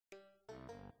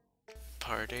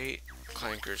Part 8,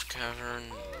 Clanker's Cavern,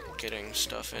 getting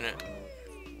stuff in it.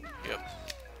 Yep.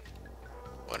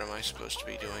 What am I supposed to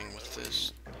be doing with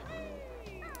this?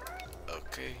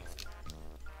 Okay.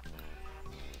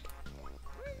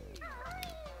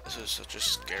 This is such a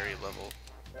scary level.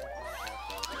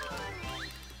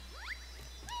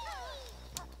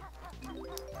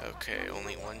 Okay,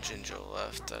 only one Jinjo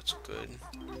left, that's good.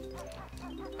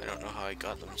 I don't know how I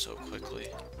got them so quickly.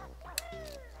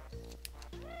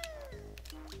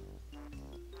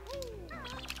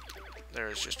 There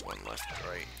is just one left,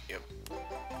 right? Yep.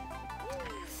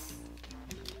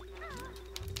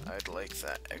 I'd like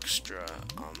that extra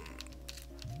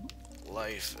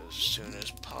life as soon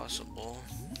as possible.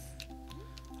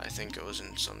 I think it was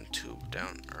in some tube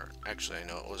down, or actually I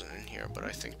know it wasn't in here, but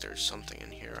I think there's something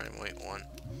in here I might want.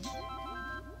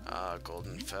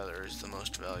 Golden feather is the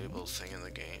most valuable thing in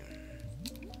the game.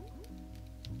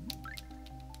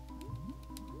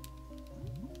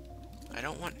 I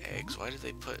don't want eggs. Why did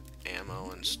they put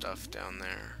ammo and stuff down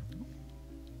there?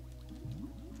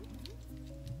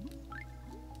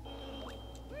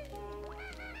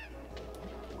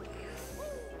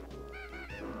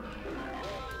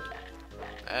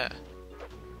 Ah.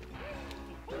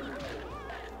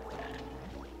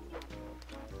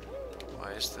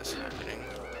 Why is this happening?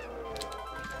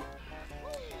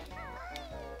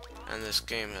 And this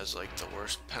game has like the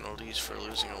worst penalties for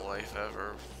losing a life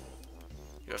ever.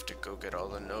 You have to go get all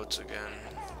the notes again.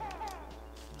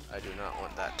 I do not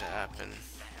want that to happen.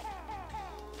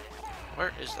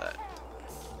 Where is that?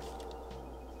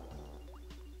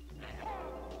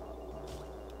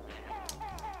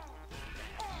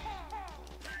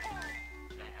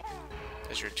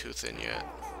 Is your tooth in yet?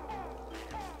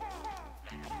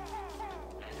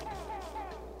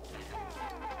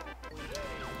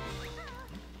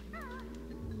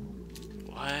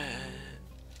 What?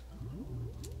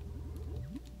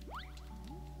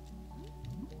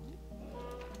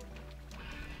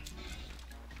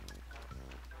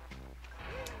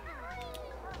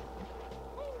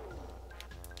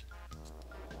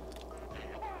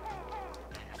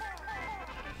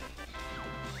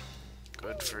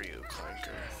 Good for you,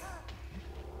 Clanker.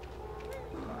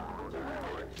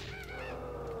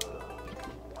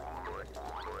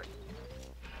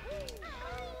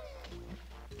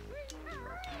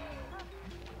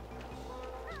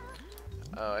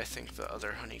 I think the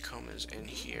other honeycomb is in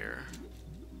here.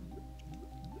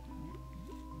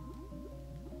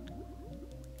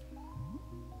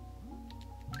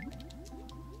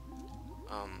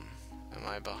 Am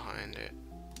I behind it?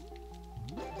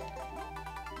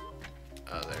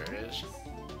 Oh, there it is.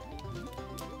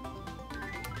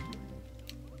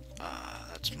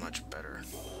 That's much better.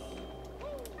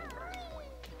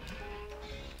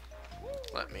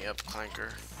 Let me up,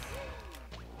 Clanker.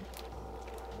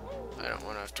 I don't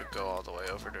want to have to go all the way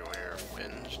over to where your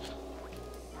fins.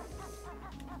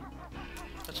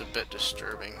 That's a bit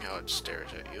disturbing how it stares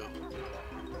at you.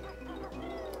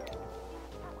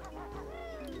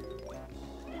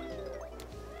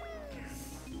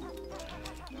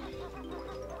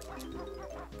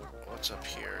 What's up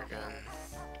here again?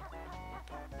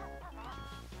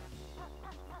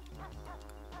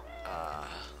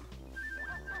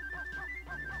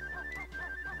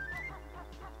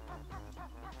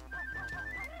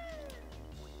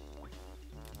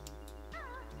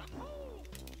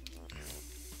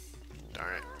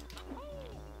 Darn it.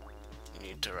 You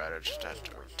need to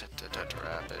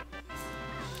rat-a-tat-tat-tat-tat-wrap it.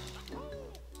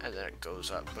 And then it goes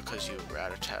up because you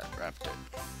rat-a-tat-wrapped it.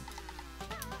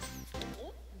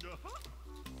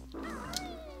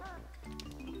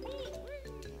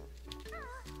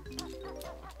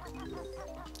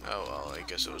 Oh well, I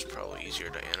guess it was probably easier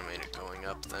to animate it going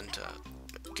up than to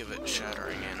give it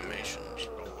shattering animations.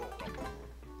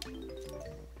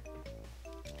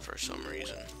 For some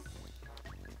reason.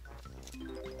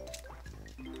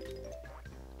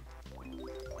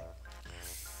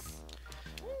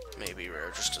 Maybe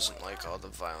Rare just doesn't like all the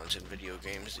violence in video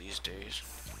games these days.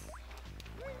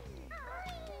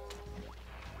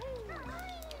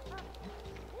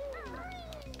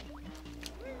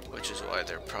 Which is why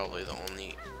they're probably the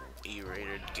only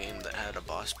E-rated game that had a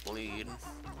boss bleed.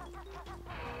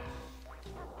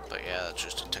 But yeah, that's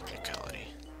just a technicality.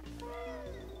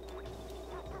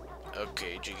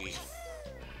 Okay, Jiggy.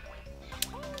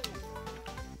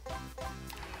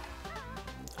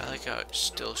 I like how it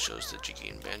still shows the Jiggy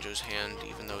in Banjo's hand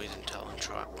even though he's in Talon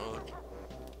Trot mode.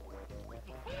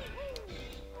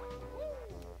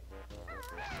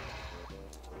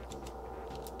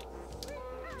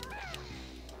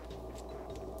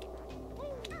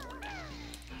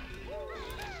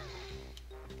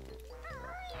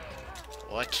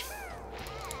 What?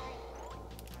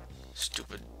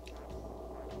 stupid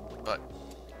butt.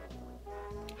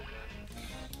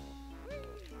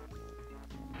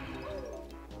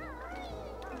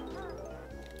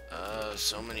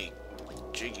 So many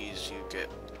jiggies you get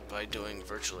by doing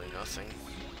virtually nothing.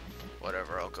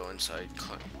 Whatever, I'll go inside.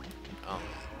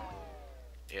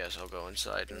 Yes, I'll go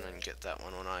inside and then get that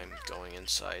one when I'm going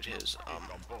inside his,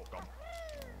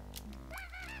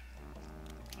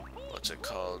 what's it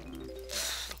called?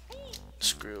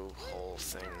 Screw hole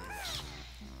thing.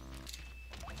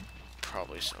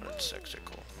 Probably sounded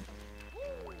sexical.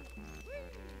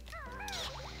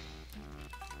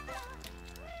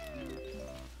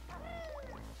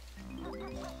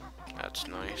 That's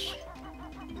nice.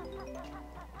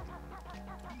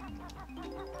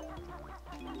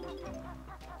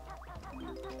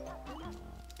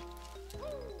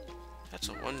 That's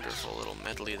a wonderful little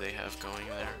medley they have going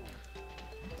there.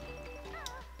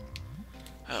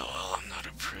 Oh well, I'm not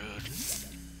a prude.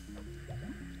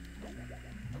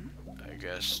 I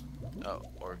guess,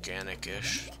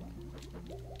 organic-ish.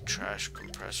 Trash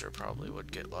compressor probably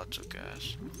would get lots of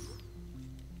gas.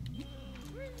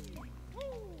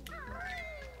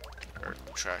 Or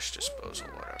trash disposal,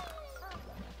 whatever.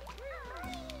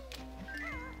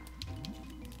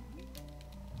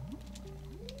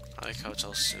 I like how it's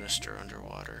all sinister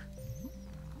underwater.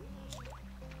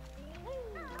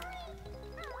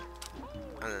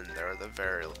 And then there are the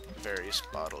various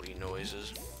bodily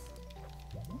noises.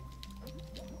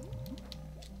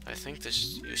 I think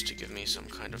this used to give me some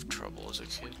kind of trouble as a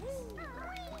kid.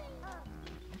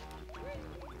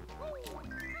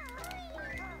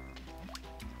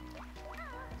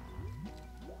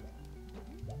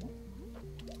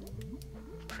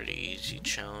 Pretty easy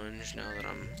challenge now that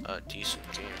I'm a decent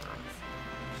gamer.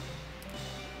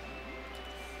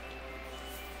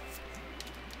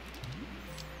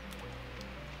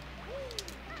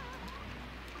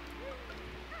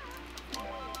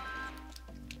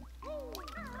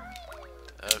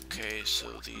 Okay,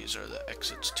 so these are the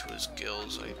exits to his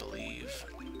gills, I believe.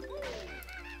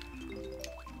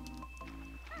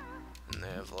 And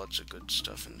they have lots of good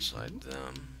stuff inside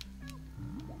them.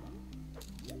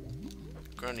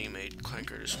 Grundy made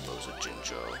Clanker dispose of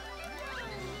Jinjo.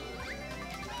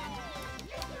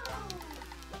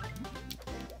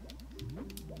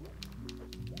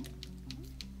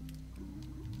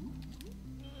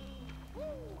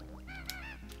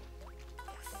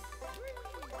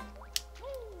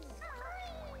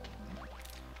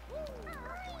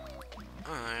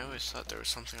 I always thought there was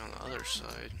something on the other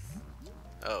side.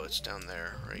 Oh, it's down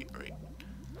there. Right.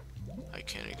 I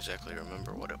can't exactly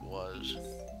remember what it was.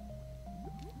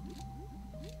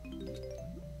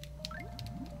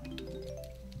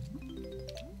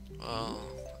 Well,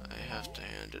 I have to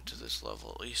hand it to this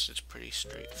level. At least it's pretty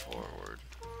straightforward.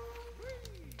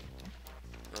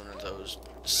 None of those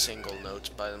single notes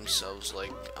by themselves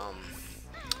like,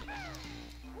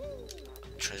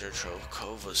 Treasure Trove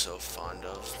Cove was so fond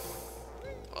of.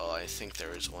 Well, I think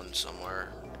there is one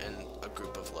somewhere in a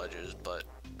group of ledges, but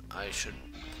I should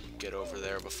get over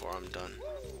there before I'm done.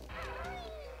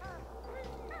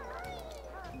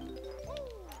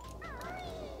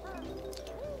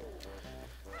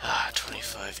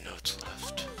 25 notes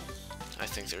left. I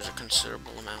think there's a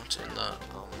considerable amount in the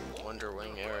Wonder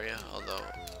Wing area, although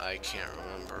I can't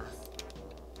remember.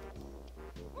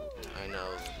 I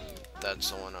know that's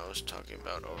the one I was talking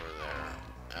about over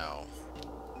there. Ow.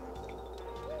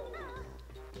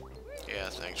 Yeah,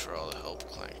 thanks for all the help,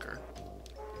 Clanker.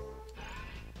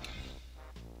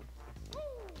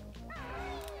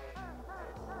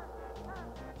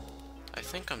 I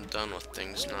think I'm done with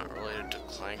things not related to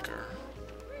Clanker.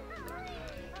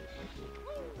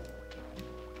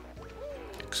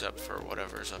 Except for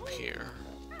whatever's up here.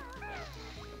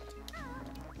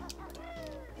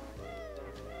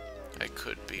 I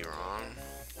could be wrong.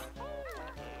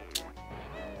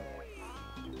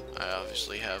 I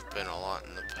obviously have been a lot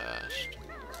in the past.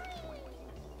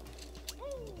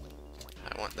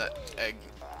 I want that egg.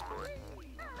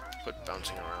 Quit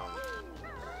bouncing around.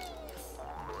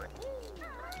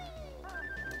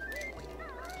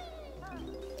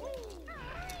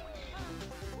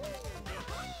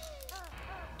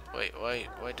 Wait,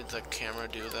 why did the camera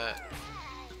do that?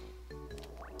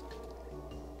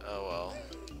 Oh well,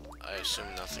 I assume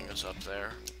nothing is up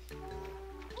there.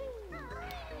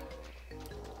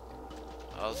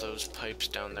 All those pipes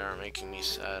down there are making me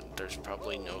sad. There's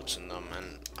probably notes in them,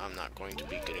 and I'm not going to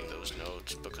be getting those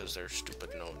notes because they're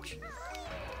stupid notes.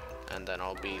 And then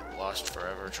I'll be lost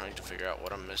forever trying to figure out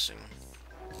what I'm missing.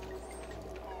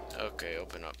 Okay,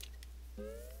 open up.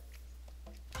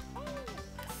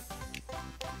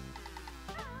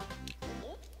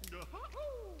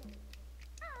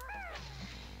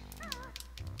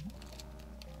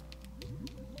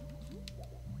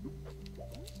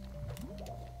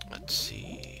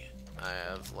 I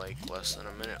have like less than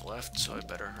a minute left, so I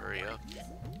better hurry up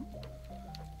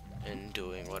in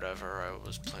doing whatever I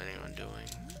was planning on doing.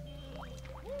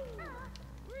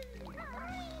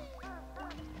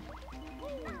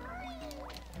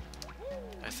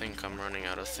 I think I'm running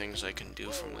out of things I can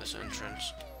do from this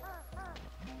entrance.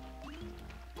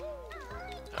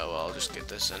 Oh well, I'll just get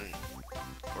this and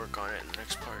work on it in the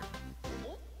next part.